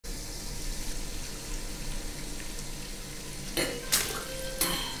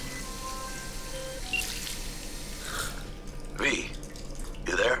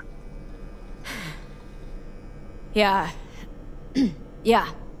Yeah. Yeah,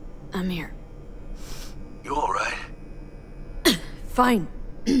 I'm here. You alright? Fine.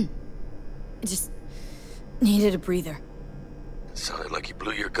 I just needed a breather. Sounded like you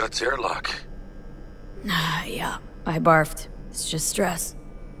blew your guts airlock. Yeah, I barfed. It's just stress.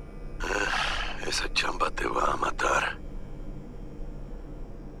 Esa chamba te va a matar.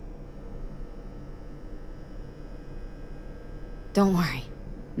 Don't worry.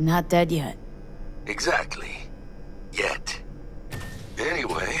 I'm not dead yet. Exactly. Yet.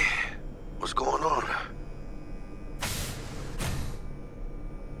 Anyway, what's going on?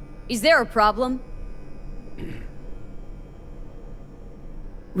 Is there a problem?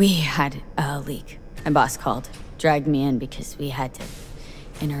 We had a leak. My boss called. Dragged me in because we had to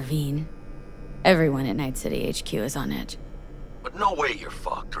intervene. Everyone at Night City HQ is on edge. But no way you're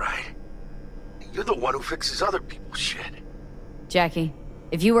fucked, right? You're the one who fixes other people's shit. Jackie,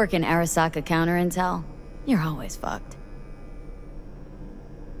 if you work in Arasaka counter intel, you're always fucked.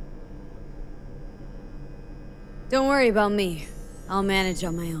 Don't worry about me. I'll manage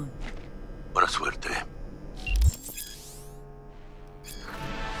on my own. Buena suerte.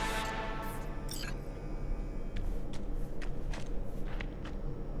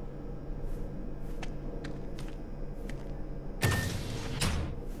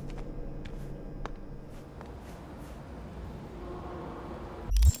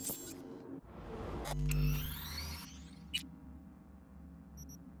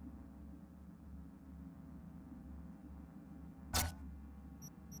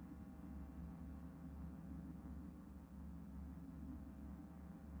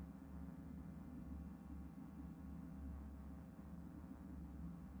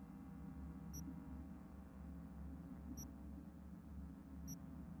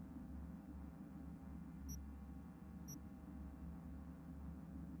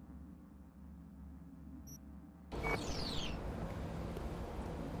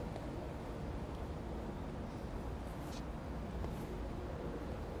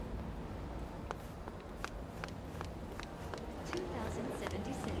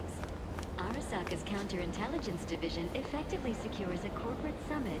 Arasaka's counterintelligence division effectively secures a corporate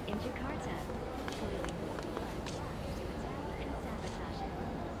summit in Jakarta, foiling more crimes to attack and sabotage it.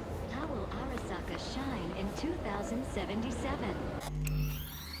 How will Arasaka shine in 2077?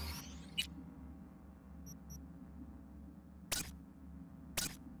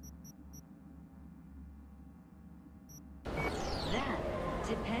 That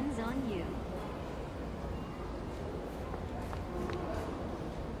depends on you.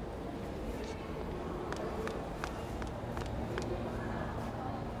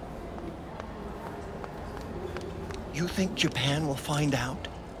 You think Japan will find out?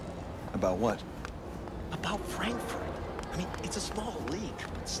 About what? About Frankfurt. I mean, it's a small leak,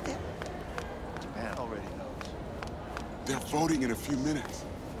 but still. Japan already knows. They're voting in a few minutes.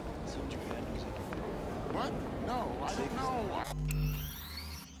 So Japan knows it can do. What? No, I don't know.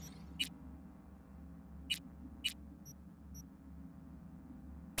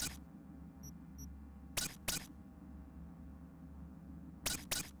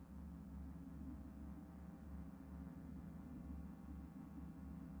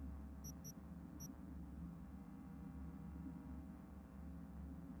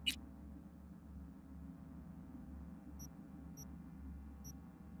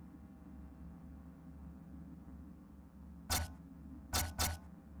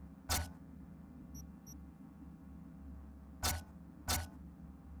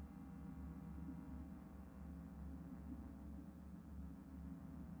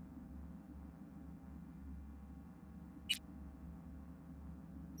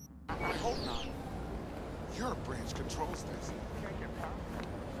 'I hope not. Your branch controls this. Can't get past that.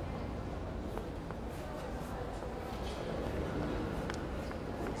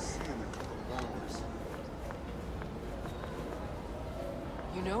 We'll see in a couple of hours.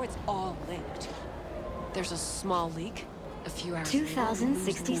 You know it's all linked. There's a small leak. A few hours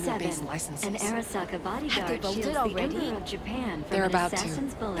 2067. An Arasaka bodyguard shields the Emperor of Japan from an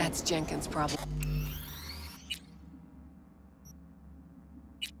assassin's bullet. That's Jenkins' problem.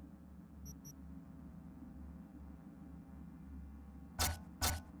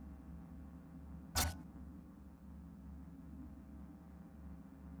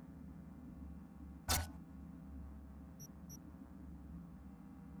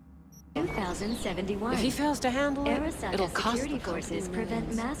 If he fails to handle it, it'll Arasaka cost security the forces company prevent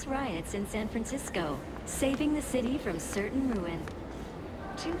millions. mass riots in San Francisco, saving the city from certain ruin.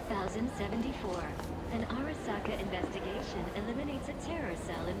 2074. An Arasaka investigation eliminates a terror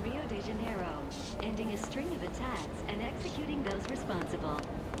cell in Rio de Janeiro, ending a string of attacks and executing those responsible.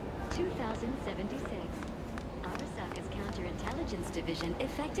 2076. Counterintelligence Division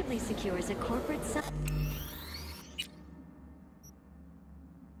effectively secures a corporate summit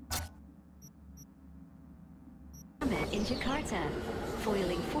in Jakarta,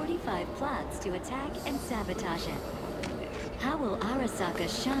 foiling 45 plots to attack and sabotage it. How will Arasaka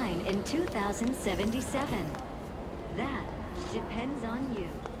shine in 2077? That depends on you.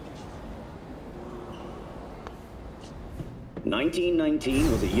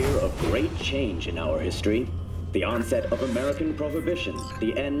 1919 was a year of great change in our history. The onset of American Prohibition,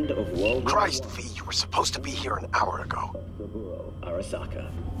 the end of World War Christ, V, you were supposed to be here an hour ago.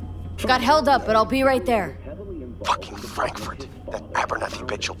 Arasaka. Got held up, but I'll be right there. Fucking Frankfurt. That Abernathy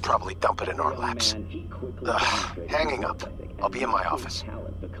bitch will probably dump it in our laps. Hanging up. I'll be in my office.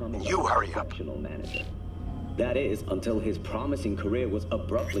 And you hurry up. That is, until his promising career was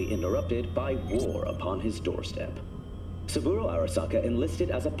abruptly interrupted by war upon his doorstep. Saburo Arasaka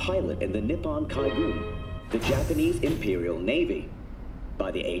enlisted as a pilot in the Nippon Kaigun, the Japanese Imperial Navy. By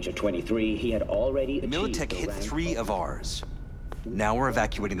the age of 23, he had already achieved Militech hit 3 of ours. Now we're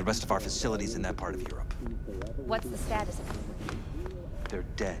evacuating the rest of our facilities in that part of Europe. What's the status of them? They're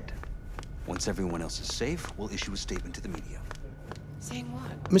dead. Once everyone else is safe, we'll issue a statement to the media. Saying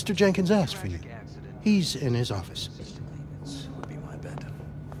what? Mr. Jenkins asked for you. He's in his office. Would be my bet.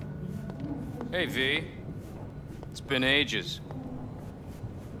 Hey, V. It's been ages.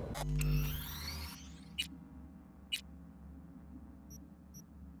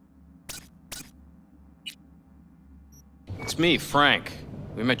 It's me, Frank.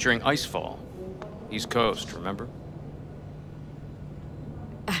 We met during Icefall. East Coast, remember?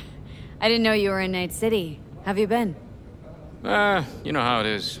 I didn't know you were in Night City. Have you been? You know how it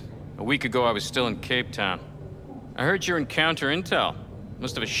is. A week ago, I was still in Cape Town. I heard you're in counter intel.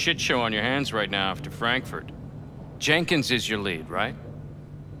 Must have a shit show on your hands right now after Frankfurt. Jenkins is your lead, right?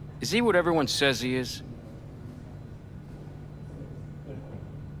 Is he what everyone says he is?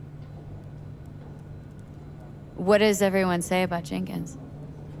 What does everyone say about Jenkins?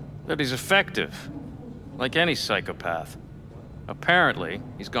 That he's effective. Like any psychopath. Apparently,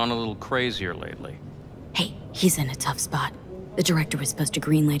 he's gone a little crazier lately. Hey, he's in a tough spot. The director was supposed to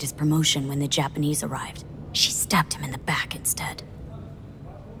greenlight his promotion when the Japanese arrived. She stabbed him in the back instead.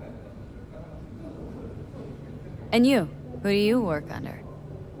 And you? Who do you work under?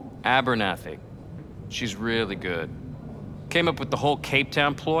 Abernathy. She's really good. Came up with the whole Cape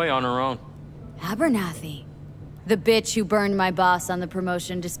Town ploy on her own. Abernathy? The bitch who burned my boss on the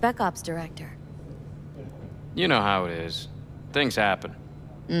promotion to Spec Ops Director. You know how it is. Things happen.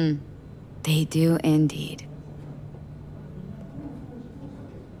 They do indeed.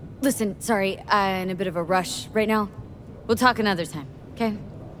 Listen, sorry, I'm in a bit of a rush right now. We'll talk another time, okay?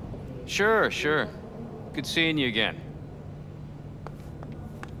 Sure. Good seeing you again.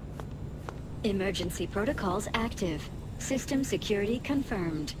 Emergency protocols active. System security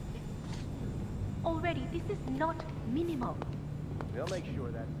confirmed. Already, this is not minimal. They'll make sure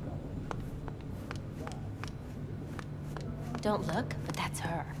that's Don't look, but that's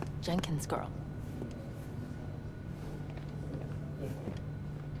her. Jenkins' girl.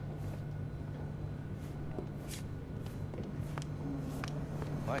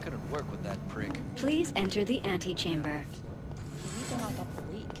 I couldn't work with that prick. Please enter the antechamber. We need to knock up the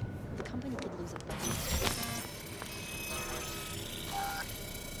leak. The company could lose a bet.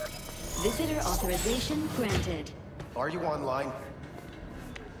 Visitor authorization granted. Are you online?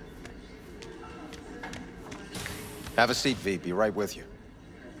 Have a seat, V. Be right with you.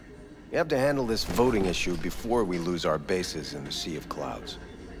 We have to handle this voting issue before we lose our bases in the Sea of Clouds.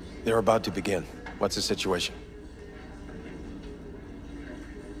 They're about to begin. What's the situation?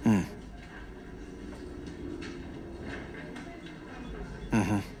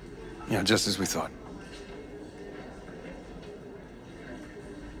 Yeah, just as we thought.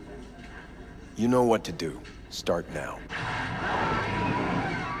 You know what to do. Start now.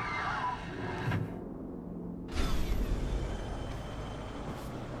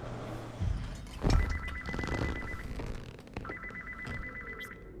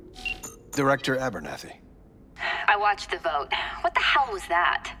 Director Abernathy. I watched the vote. What the hell was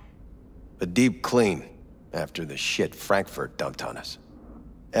that? A deep clean after the shit Frankfurt dumped on us.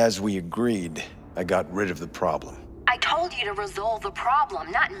 As we agreed, I got rid of the problem. I told you to resolve the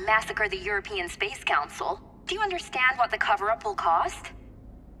problem, not massacre the European Space Council. Do you understand what the cover-up will cost?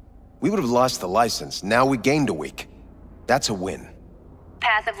 We would have lost the license. Now we gained a week. That's a win.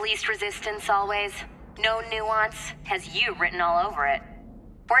 Path of least resistance always. No nuance. Has you written all over it.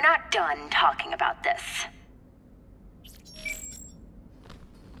 We're not done talking about this.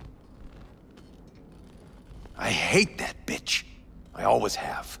 I hate that bitch. I always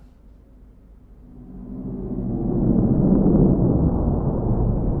have.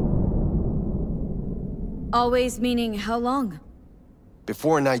 Always meaning how long?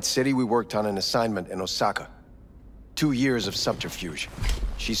 Before Night City, we worked on an assignment in Osaka. 2 years of subterfuge.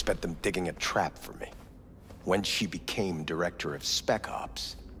 She spent them digging a trap for me. When she became director of Spec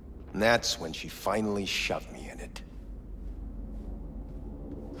Ops, that's when she finally shoved me in it.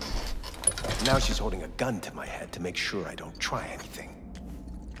 Now she's holding a gun to my head to make sure I don't try anything.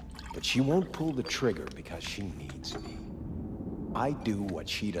 But she won't pull the trigger because she needs me. I do what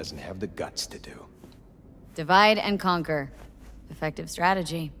she doesn't have the guts to do. Divide and conquer. Effective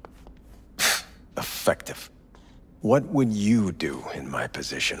strategy. Effective. What would you do in my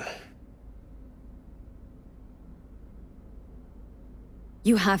position?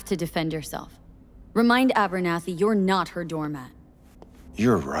 You have to defend yourself. Remind Abernathy you're not her doormat.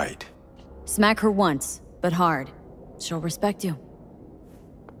 You're right. Smack her once, but hard. She'll respect you.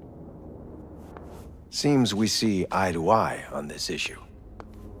 Seems we see eye to eye on this issue.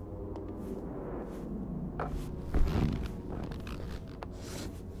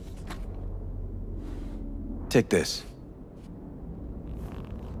 Take this.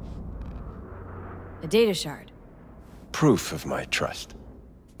 A data shard. Proof of my trust.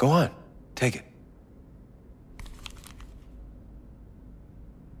 Go on, take it.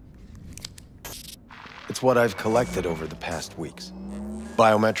 It's what I've collected over the past weeks.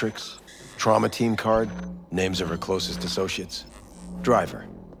 Biometrics, trauma team card, names of her closest associates. Driver,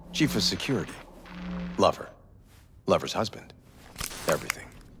 chief of security, lover, lover's husband. Everything.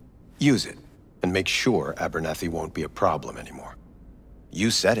 Use it, and make sure Abernathy won't be a problem anymore.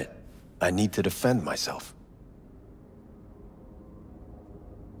 You said it. I need to defend myself.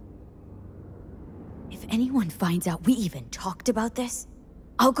 If anyone finds out we even talked about this,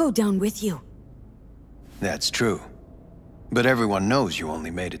 I'll go down with you. That's true. But everyone knows you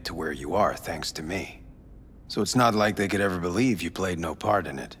only made it to where you are thanks to me. So it's not like they could ever believe you played no part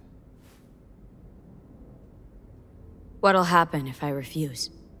in it. What'll happen if I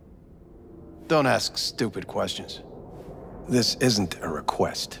refuse? Don't ask stupid questions. This isn't a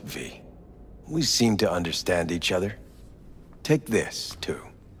request, V. We seem to understand each other. Take this, too.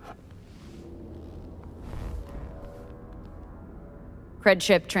 Cred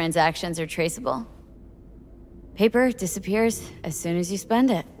chip transactions are traceable. Paper disappears as soon as you spend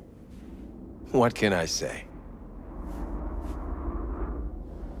it. What can I say?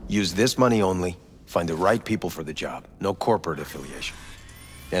 Use this money only, find the right people for the job, no corporate affiliation.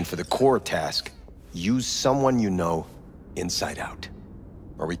 And for the core task, use someone you know inside out.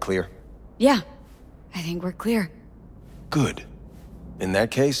 Are we clear? Yeah, I think we're clear. Good. In that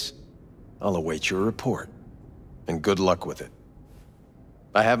case, I'll await your report. And good luck with it.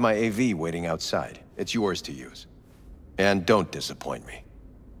 I have my AV waiting outside. It's yours to use. And don't disappoint me.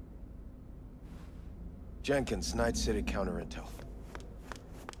 Jenkins, Night City Counter-Intel.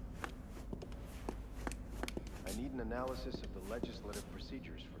 I need an analysis of the legislative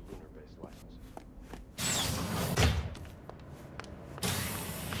procedures for lunar-based licenses.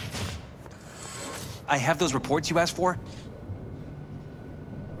 I have those reports you asked for?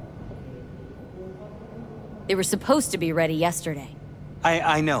 They were supposed to be ready yesterday.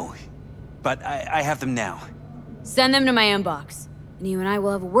 I know, but I have them now. Send them to my inbox, and you and I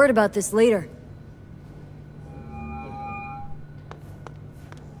will have a word about this later.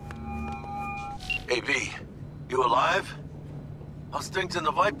 Hey, V, you alive? How's things in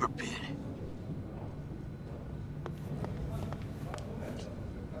the Viper pit?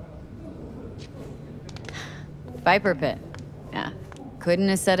 Viper pit. Yeah, couldn't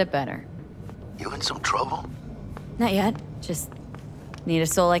have said it better. You in some trouble? Not yet, just need a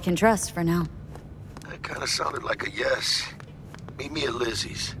soul I can trust for now. That kind of sounded like a yes. Meet me at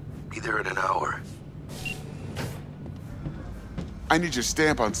Lizzie's. Be there in an hour. I need your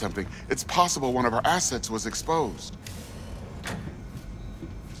stamp on something. It's possible one of our assets was exposed.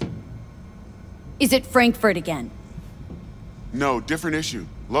 Is it Frankfurt again? No, different issue.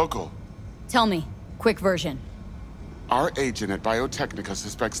 Local. Tell me, quick version. Our agent at Biotechnica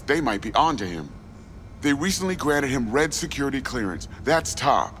suspects they might be onto him. They recently granted him red security clearance. That's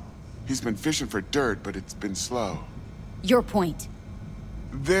top. He's been fishing for dirt, but it's been slow. Your point.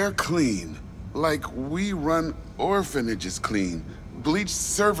 They're clean. Like we run orphanages clean. Bleached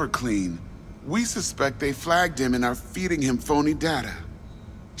server clean. We suspect they flagged him and are feeding him phony data.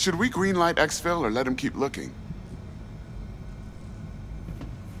 Should we greenlight exfil or let him keep looking?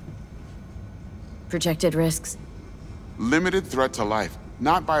 Projected risks? Limited threat to life.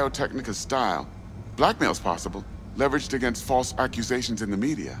 Not Biotechnica's style. Blackmail's possible. Leveraged against false accusations in the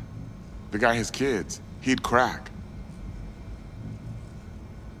media. The guy has kids. He'd crack.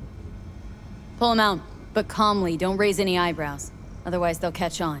 Pull him out, but calmly, don't raise any eyebrows. Otherwise they'll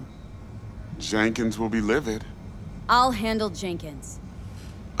catch on. Jenkins will be livid. I'll handle Jenkins.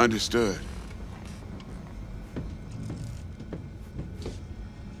 Understood.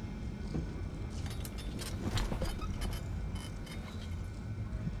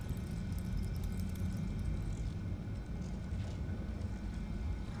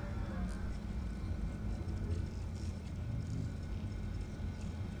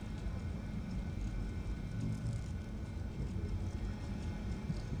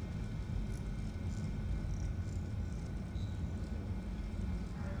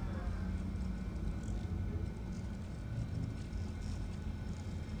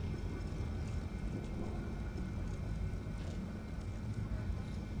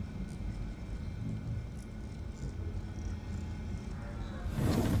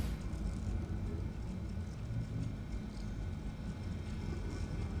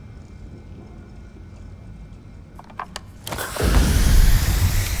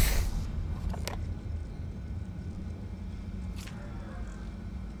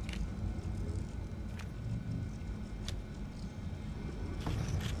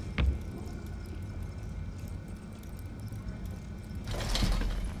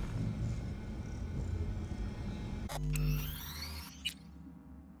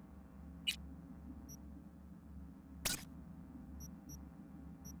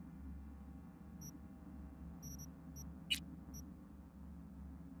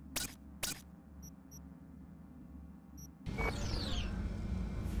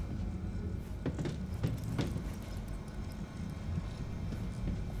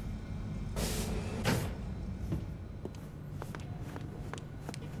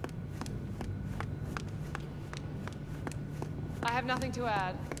 I have nothing to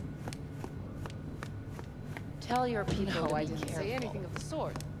add. Tell your people No, I didn't say anything of the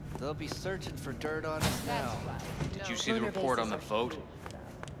sort. They'll be searching for dirt on us now. Did you see the report on the vote?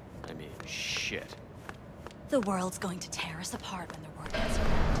 I mean, shit. The world's going to tear us apart when the word gets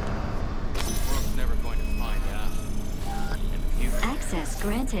around. The world's never going to find out. In the future. Access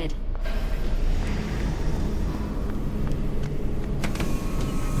granted.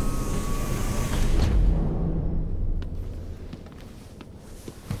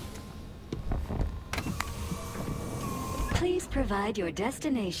 Please provide your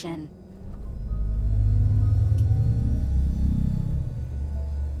destination.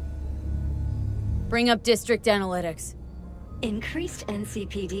 Bring up district analytics. Increased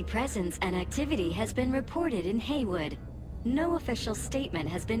NCPD presence and activity has been reported in Haywood. No official statement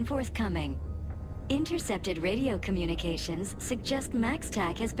has been forthcoming. Intercepted radio communications suggest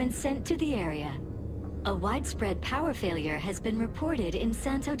MaxTac has been sent to the area. A widespread power failure has been reported in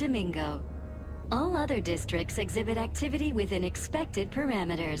Santo Domingo. All other districts exhibit activity within expected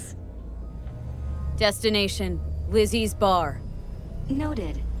parameters. Destination, Lizzie's Bar.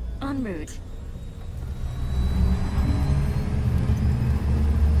 Noted. En route.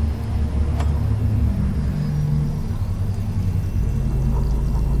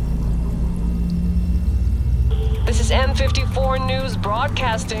 This is N54 News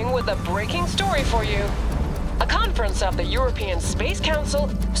broadcasting with a breaking story for you. A conference of the European Space Council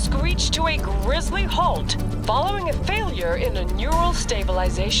screeched to a grisly halt following a failure in a neural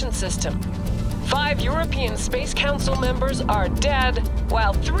stabilization system. 5 European Space Council members are dead,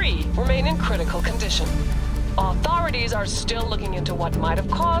 while 3 remain in critical condition. Authorities are still looking into what might have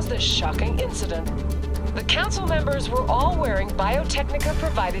caused this shocking incident. The council members were all wearing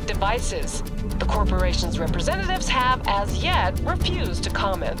Biotechnica-provided devices. The corporation's representatives have, as yet, refused to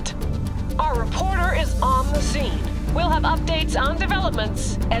comment. Our reporter is on the scene. We'll have updates on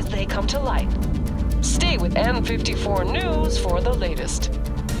developments as they come to light. Stay with N54 News for the latest.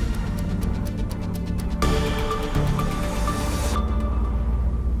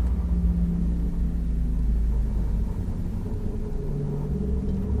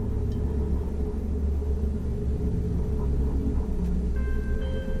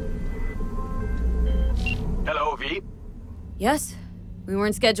 Hello, V. Yes? We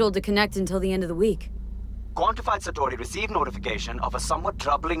weren't scheduled to connect until the end of the week. Quantified Satori received notification of a somewhat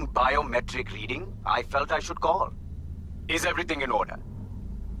troubling biometric reading. I felt I should call. Is everything in order?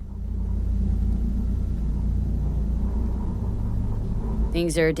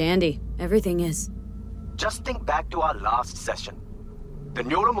 Things are dandy. Everything is. Just think back to our last session. The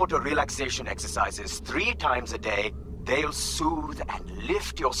neuromotor relaxation exercises 3 times a day. They'll soothe and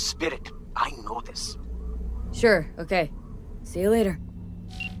lift your spirit. I know this. Sure, okay. See you later.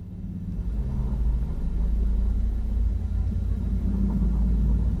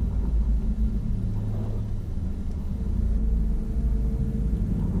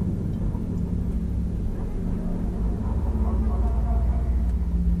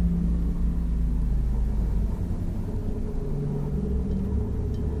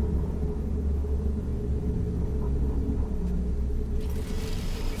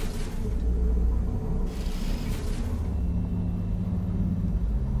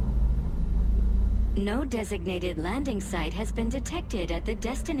 No designated landing site has been detected at the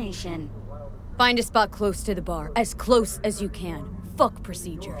destination. Find a spot close to the bar, as close as you can. Fuck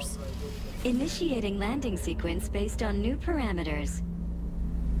procedures. Initiating landing sequence based on new parameters.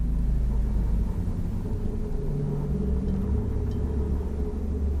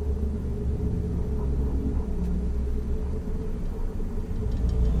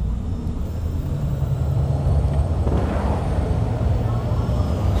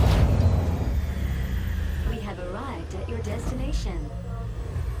 We have arrived at your destination.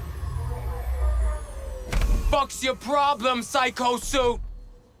 Fuck's your problem, Psycho Suit?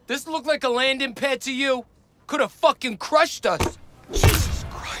 This look like a landing pad to you? Could have fucking crushed us. Jesus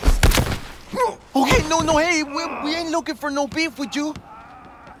Christ. Okay, no, hey, we ain't looking for no beef with you.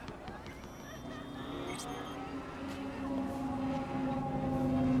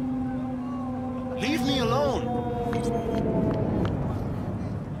 Leave me alone.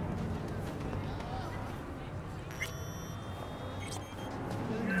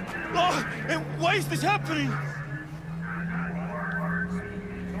 Oh, and why is this happening?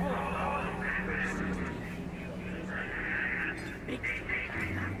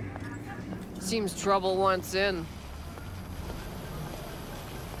 Seems trouble wants in.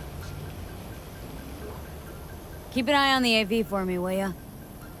 Keep an eye on the AV for me, will ya?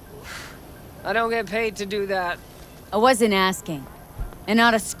 I don't get paid to do that. I wasn't asking. And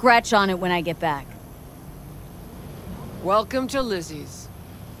not a scratch on it when I get back. Welcome to Lizzie's.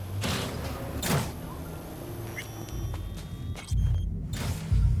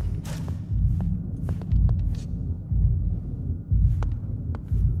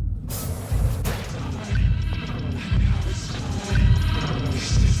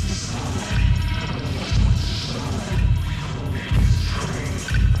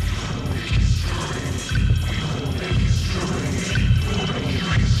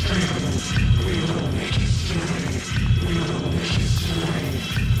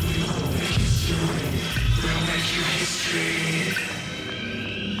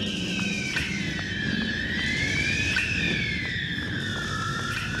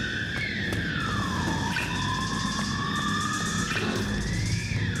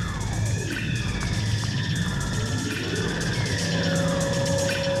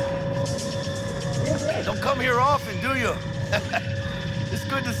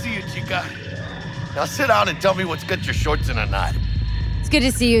 Now sit down and tell me what's got your shorts in a knot. It's good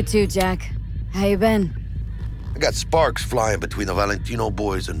to see you too, Jack. How you been? I got sparks flying between the Valentino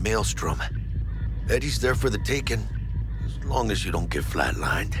boys and Maelstrom. Eddie's there for the taking, as long as you don't get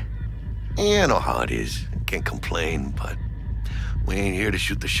flatlined. Yeah, I know how it is. I can't complain, but we ain't here to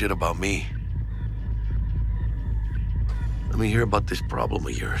shoot the shit about me. Let me hear about this problem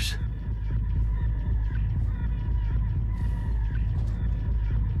of yours.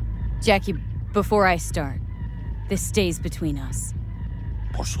 Jackie, before I start, this stays between us.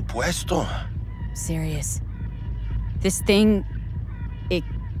 Por supuesto. Serious. This thing,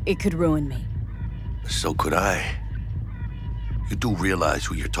 it could ruin me. So could I. You do realize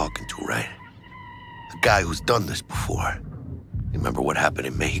who you're talking to, right? A guy who's done this before. Remember what happened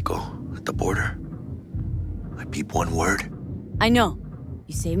in Mexico, at the border? I peep one word. I know.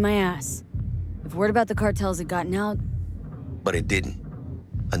 You saved my ass. If word about the cartels had gotten out... But it didn't.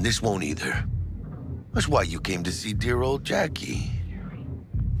 And this won't either. That's why you came to see dear old Jackie.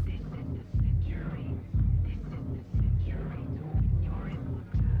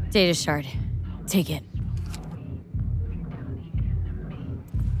 Data shard. Take it.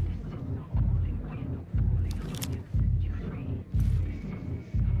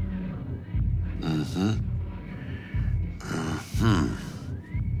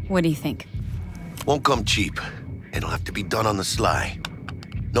 What do you think? Won't come cheap. It'll have to be done on the sly.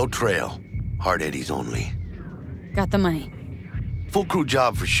 No trail. Hard eddies only. Got the money. Full crew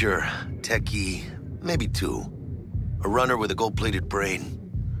job for sure. Techie, maybe two. A runner with a gold-plated brain.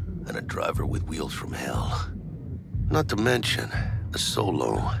 And a driver with wheels from hell. Not to mention, a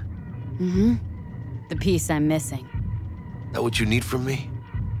solo. Mm-hmm. The piece I'm missing. That what you need from me?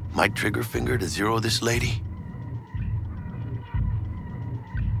 My trigger finger to zero this lady?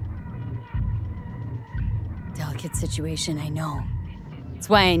 Delicate situation, I know. That's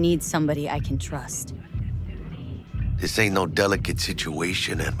why I need somebody I can trust. This ain't no delicate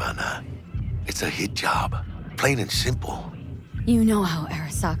situation, hermana. It's a hit job. Plain and simple. You know how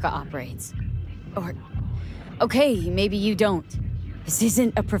Arasaka operates. Or... okay, maybe you don't. This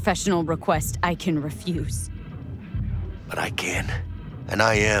isn't a professional request I can refuse. But I can. And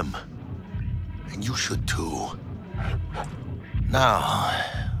I am. And you should too. Now,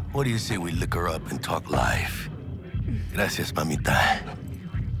 what do you say we liquor up and talk life? Gracias, mamita.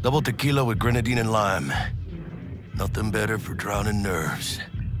 Double tequila with grenadine and lime. Nothing better for drowning nerves.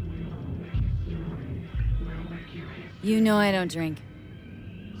 You know I don't drink.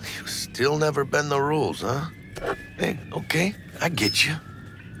 You still never bend the rules, huh? Hey, okay, I get you.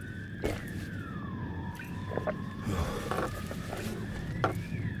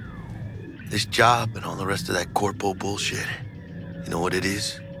 This job and all the rest of that corpo bullshit, you know what it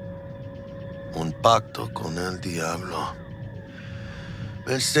is? Un pacto con el diablo.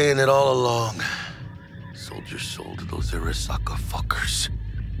 Been saying it all along. Sold your soul to those Arasaka fuckers.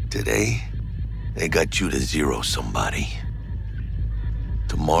 Today, they got you to zero somebody.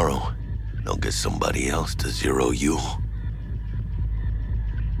 Tomorrow, they'll get somebody else to zero you.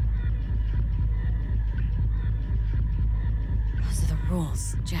 Those are the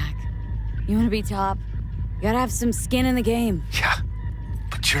rules, Jack. You want to be top? You gotta have some skin in the game. Yeah,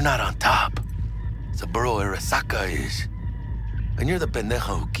 but you're not on top. Saburo Arasaka is. And you're the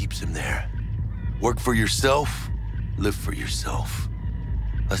pendejo who keeps him there. Work for yourself, live for yourself.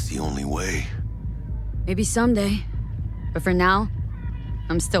 That's the only way. Maybe someday. But for now,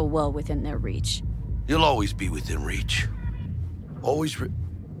 I'm still well within their reach. You'll always be within reach. Always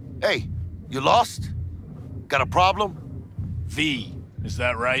Hey, you lost? Got a problem? V, is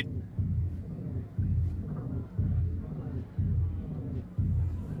that right?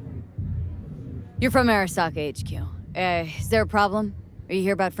 You're from Arasaka HQ. Is there a problem? Are you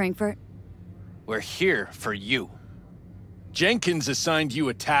here about Frankfurt? We're here for you. Jenkins assigned you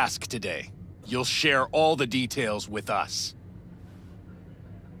a task today. You'll share all the details with us.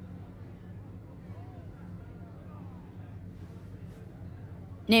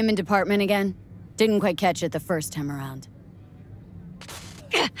 Name and department again? Didn't quite catch it the first time around.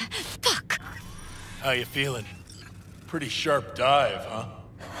 Fuck! How you feeling? Pretty sharp dive, huh?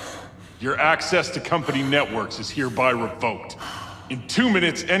 Your access to company networks is hereby revoked. In 2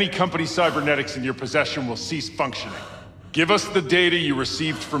 minutes, any company cybernetics in your possession will cease functioning. Give us the data you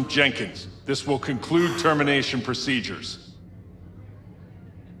received from Jenkins. This will conclude termination procedures.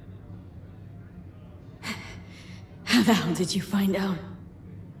 How the hell did you find out?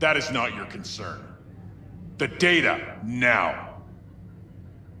 That is not your concern. The data, now.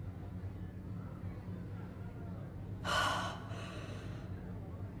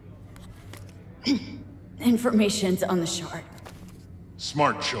 Information's on the shard.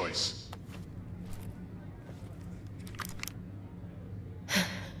 Smart choice.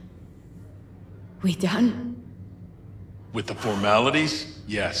 We done? With the formalities,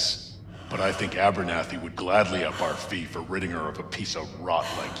 yes. But I think Abernathy would gladly up our fee for ridding her of a piece of rot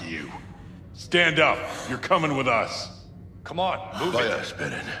like you. Stand up. You're coming with us. Come on, move it.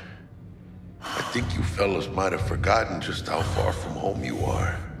 Spirit. I think you fellas might have forgotten just how far from home you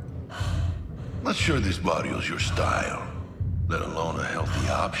are. Not sure this barrio's your style, let alone a healthy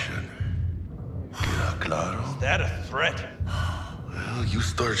option. Queda claro? Is that a threat? Well, you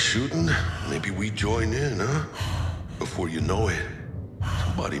start shooting, maybe we join in, huh? Before you know it,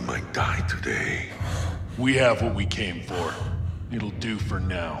 somebody might die today. We have what we came for. It'll do for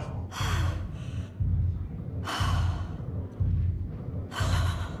now.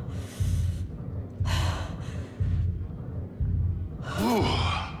 Ooh,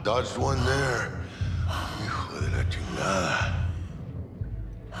 dodged one there. Hijo de la chingada.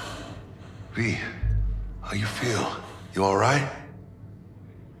 V, how you feel? You all right?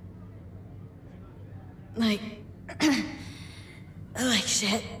 Like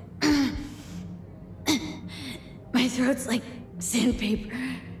shit. My throat's like sandpaper.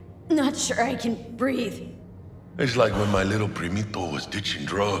 Not sure I can breathe. It's like when my little primito was ditching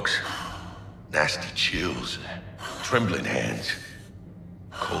drugs. Nasty chills, trembling hands,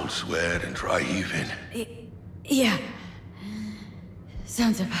 cold sweat and dry heaving. Yeah.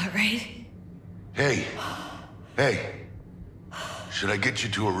 Sounds about right. Hey. Should I get you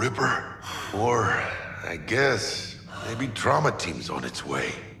to a Ripper? Or, I guess, maybe trauma team's on its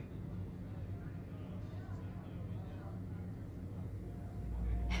way.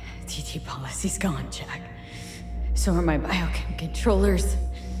 TT policy's gone, Jack. So are my biochem controllers,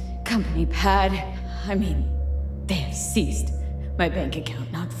 company pad. I mean, they have seized. My bank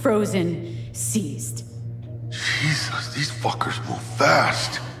account not frozen, seized. Jesus, these fuckers move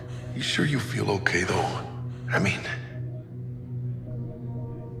fast. You sure you feel okay, though? I mean...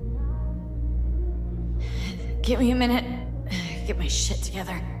 Give me a minute. Get my shit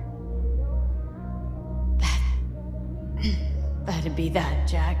together. That'd be that,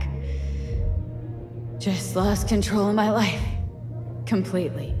 Jack. Just lost control of my life.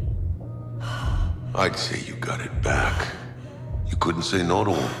 Completely. I'd say you got it back. You couldn't say no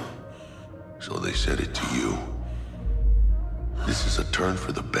to them. So they said it to you. This is a turn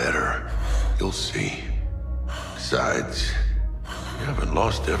for the better. You'll see. Besides, you haven't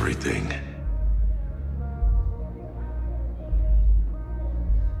lost everything.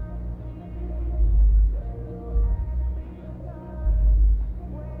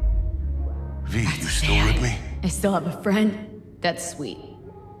 V, you still with me? I still have a friend? That's sweet.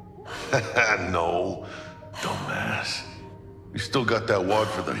 No, dumbass. You still got that wad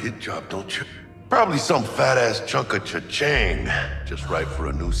for the hit job, don't you? Probably some fat-ass chunk of cha-ching, just right for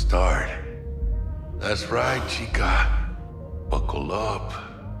a new start. That's right, chica. Buckle up.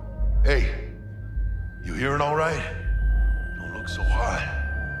 Hey, you hearing all right? Don't look so hot.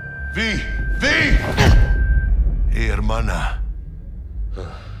 V! V! Hey, hermana.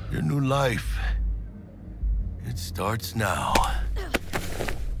 Your new life, it starts now.